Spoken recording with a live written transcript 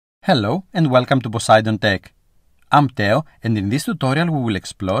Hello and welcome to Poseidwn Tech. I'm Theo, and in this tutorial we will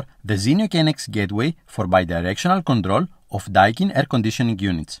explore the Zennio KNX Gateway for bidirectional control of Daikin Air-Conditioning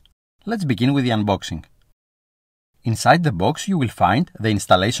Units. Let's begin with the unboxing. Inside the box you will find the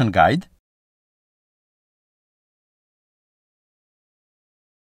installation guide,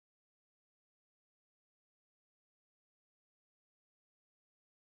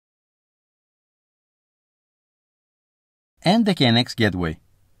 and the KNX Gateway.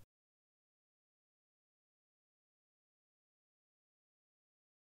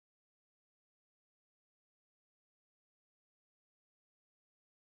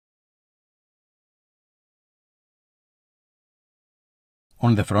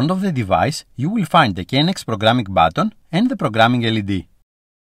 On the front of the device, you will find the KNX programming button and the programming LED.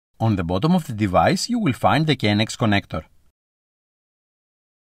 On the bottom of the device, you will find the KNX connector.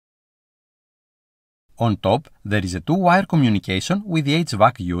 On top, there is a two-wire communication with the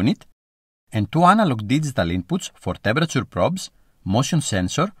HVAC unit and two analog digital inputs for temperature probes, motion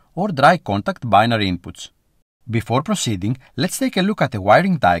sensor or dry contact binary inputs. Before proceeding, let's take a look at a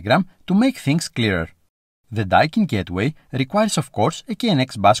wiring diagram to make things clearer. The Daikin Gateway requires, of course, a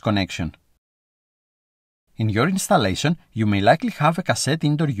KNX bus connection. In your installation, you may likely have a cassette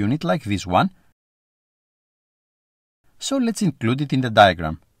indoor unit like this one, so let's include it in the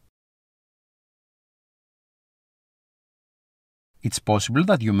diagram. It's possible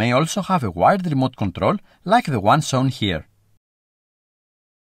that you may also have a wired remote control like the one shown here.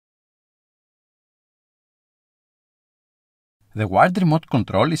 The wired remote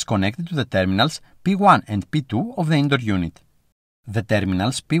control is connected to the terminals P1 and P2 of the indoor unit. The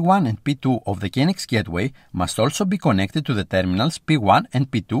terminals P1 and P2 of the KNX Gateway must also be connected to the terminals P1 and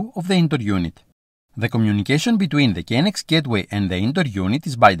P2 of the indoor unit. The communication between the KNX Gateway and the indoor unit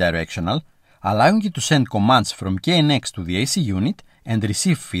is bidirectional, allowing you to send commands from KNX to the AC unit and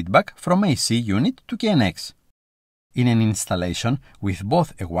receive feedback from AC unit to KNX. In an installation with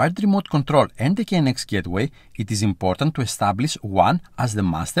both a wired remote control and a KNX Gateway, it is important to establish one as the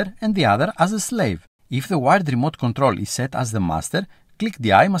master and the other as the slave. If the wired remote control is set as the master,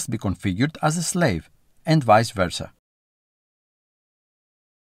 klick-di must be configured as the slave, and vice versa.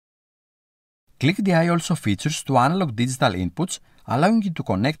 Klick-di also features two analog digital inputs, allowing you to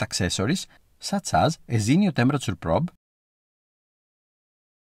connect accessories such as a Zennio temperature probe,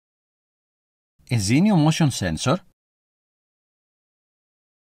 a Zennio motion sensor,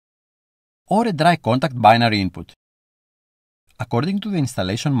 or a dry contact binary input. According to the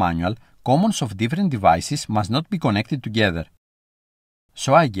installation manual, commons of different devices must not be connected together.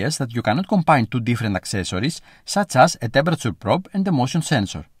 So I guess that you cannot combine two different accessories such as a temperature probe and a motion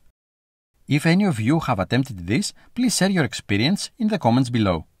sensor. If any of you have attempted this, please share your experience in the comments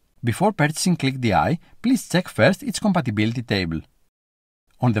below. Before purchasing klick-di, please check first its compatibility table.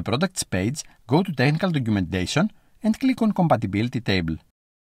 On the products page, go to Technical Documentation and click on Compatibility Table.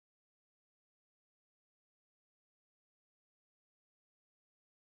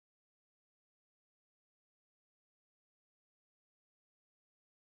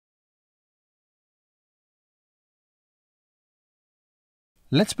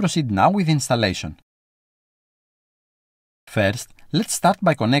 Let's proceed now with installation. First, let's start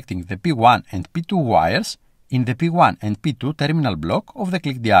by connecting the P1 and P2 wires in the P1 and P2 terminal block of the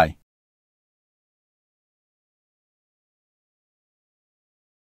klick-di.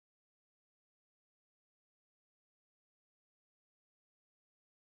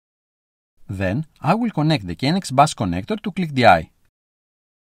 Then, I will connect the KNX bus connector to klick-di.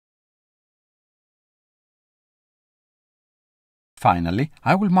 Finally,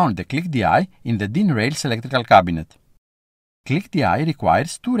 I will mount the klick-di in the DIN rails electrical cabinet. Klick-di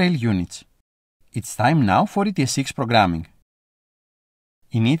requires two rail units. It's time now for ETS6 programming.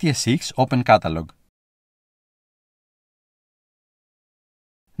 In ETS6, open Catalog.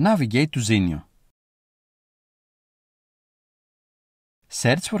 Navigate to Zennio.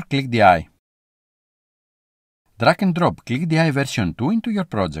 Search for klick-di. Drag and drop klick-di version 2 into your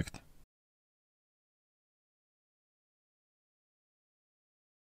project.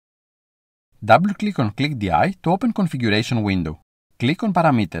 Double-click on klick-di to open configuration window. Click on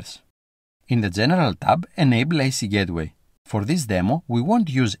Parameters. In the General tab, enable AC Gateway. For this demo, we won't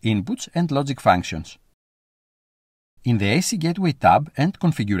use inputs and logic functions. In the AC Gateway tab and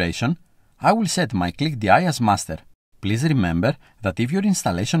Configuration, I will set my klick-di as master. Please remember that if your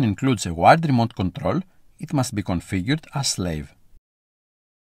installation includes a wired remote control, it must be configured as slave.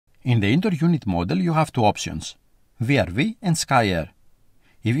 In the indoor unit model, you have two options, VRV and Sky Air.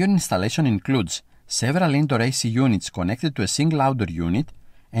 If your installation includes several indoor AC units connected to a single outdoor unit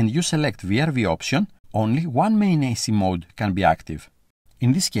and you select VRV option, only one main AC mode can be active.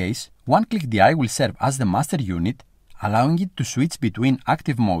 In this case, one klick-di will serve as the master unit, allowing it to switch between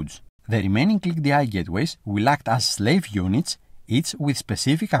active modes. The remaining klick-di gateways will act as slave units, each with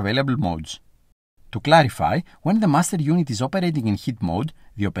specific available modes. To clarify, when the master unit is operating in heat mode,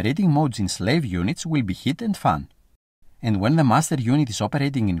 the operating modes in slave units will be heat and fan. And when the master unit is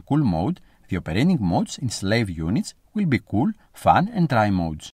operating in cool mode, the operating modes in slave units will be cool, fan and dry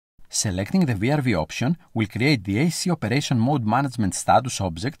modes. Selecting the VRV option will create the AC Operation Mode Management Status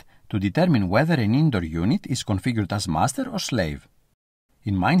object to determine whether an indoor unit is configured as master or slave.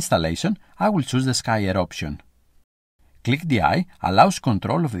 In my installation, I will choose the Sky Air option. klick-di allows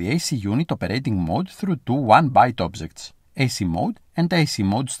control of the AC unit operating mode through two 1-byte objects, AC mode and AC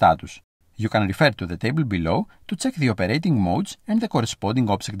mode status. You can refer to the table below to check the operating modes and the corresponding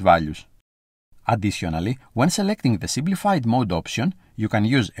object values. Additionally, when selecting the simplified mode option, you can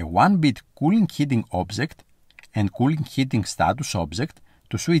use a 1-bit cooling heating object and cooling heating status object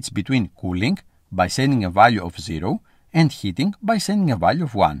to switch between cooling by sending a value of 0 and heating by sending a value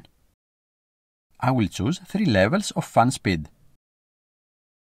of 1. I will choose 3 levels of fan speed.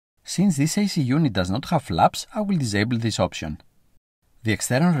 Since this AC unit does not have flaps, I will disable this option. The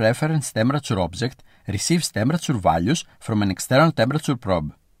external reference temperature object receives temperature values from an external temperature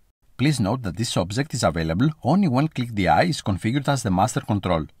probe. Please note that this object is available only when klick-di is configured as the master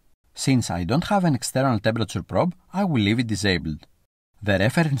control. Since I don't have an external temperature probe, I will leave it disabled. The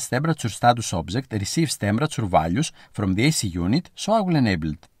reference temperature status object receives temperature values from the AC unit, so I will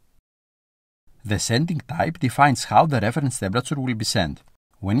enable it. The sending type defines how the reference temperature will be sent.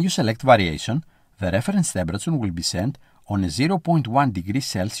 When you select variation, the reference temperature will be sent on a 0.1 degrees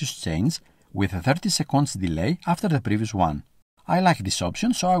Celsius change with a 30 seconds delay after the previous one. I like this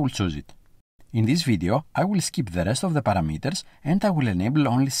option, so I will choose it. In this video, I will skip the rest of the parameters and I will enable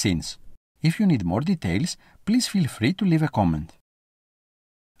only scenes. If you need more details, please feel free to leave a comment.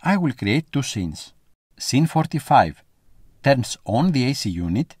 I will create 2 scenes. Scene 45 turns on the AC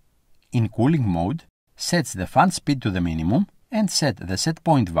unit, in cooling mode, sets the fan speed to the minimum and set the set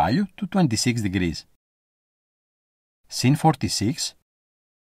point value to 26 degrees. Scene 46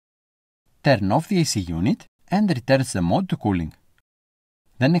 turn off the AC unit and returns the mode to cooling.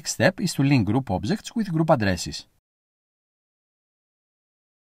 The next step is to link group objects with group addresses.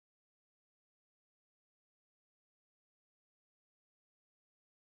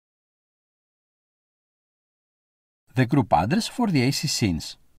 The group address for the AC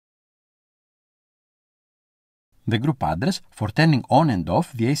scenes. The group address for turning on and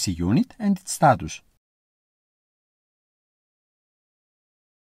off the AC unit and its status.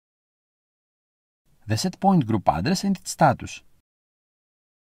 The set point group address and its status.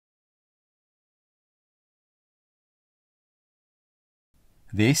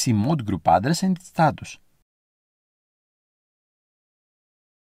 The AC mode group address and its status.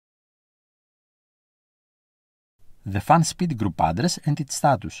 The fan speed group address and its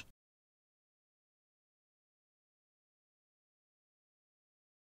status.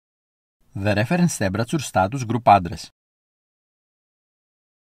 The reference temperature status group address.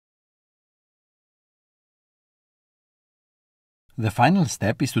 The final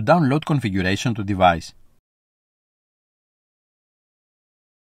step is to download configuration to device.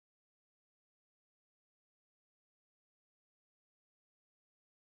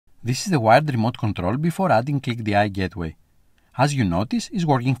 This is the wired remote control before adding klick-di Gateway. As you notice, it's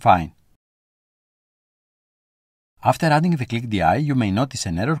working fine. After adding the klick-di, you may notice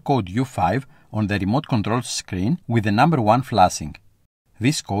an error code U5 on the remote control screen with the number 1 flashing.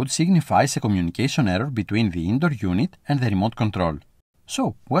 This code signifies a communication error between the indoor unit and the remote control.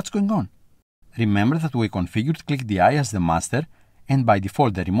 So, what's going on? Remember that we configured klick-di as the master, and by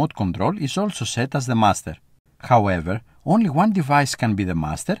default the remote control is also set as the master. However, only one device can be the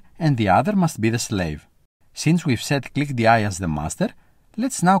master and the other must be the slave. Since we've set klick-di as the master,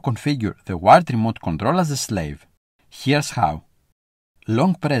 let's now configure the wired remote control as the slave. Here's how.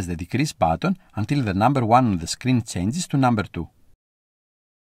 Long press the decrease button until the number 1 on the screen changes to number 2.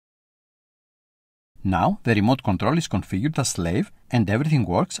 Now the remote control is configured as slave and everything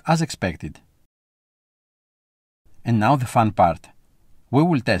works as expected. And now the fun part. We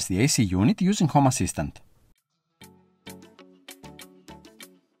will test the AC unit using Home Assistant.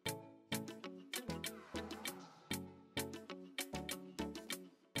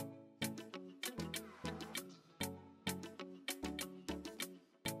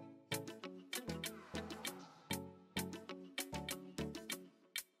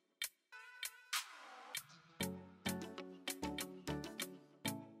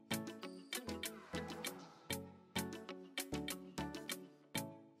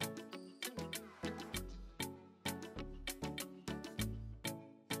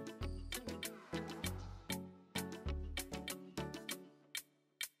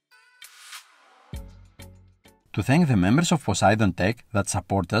 To thank the members of Poseidwn Tech that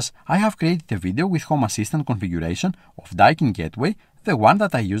support us, I have created a video with Home Assistant configuration of Daikin Gateway, the one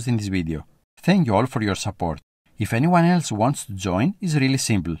that I used in this video. Thank you all for your support. If anyone else wants to join, it's really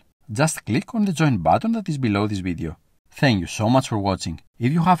simple. Just click on the join button that is below this video. Thank you so much for watching.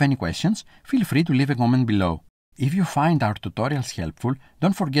 If you have any questions, feel free to leave a comment below. If you find our tutorials helpful,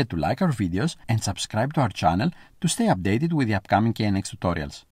 don't forget to like our videos and subscribe to our channel to stay updated with the upcoming KNX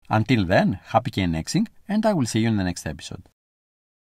tutorials. Until then, happy KNXing, and I will see you in the next episode.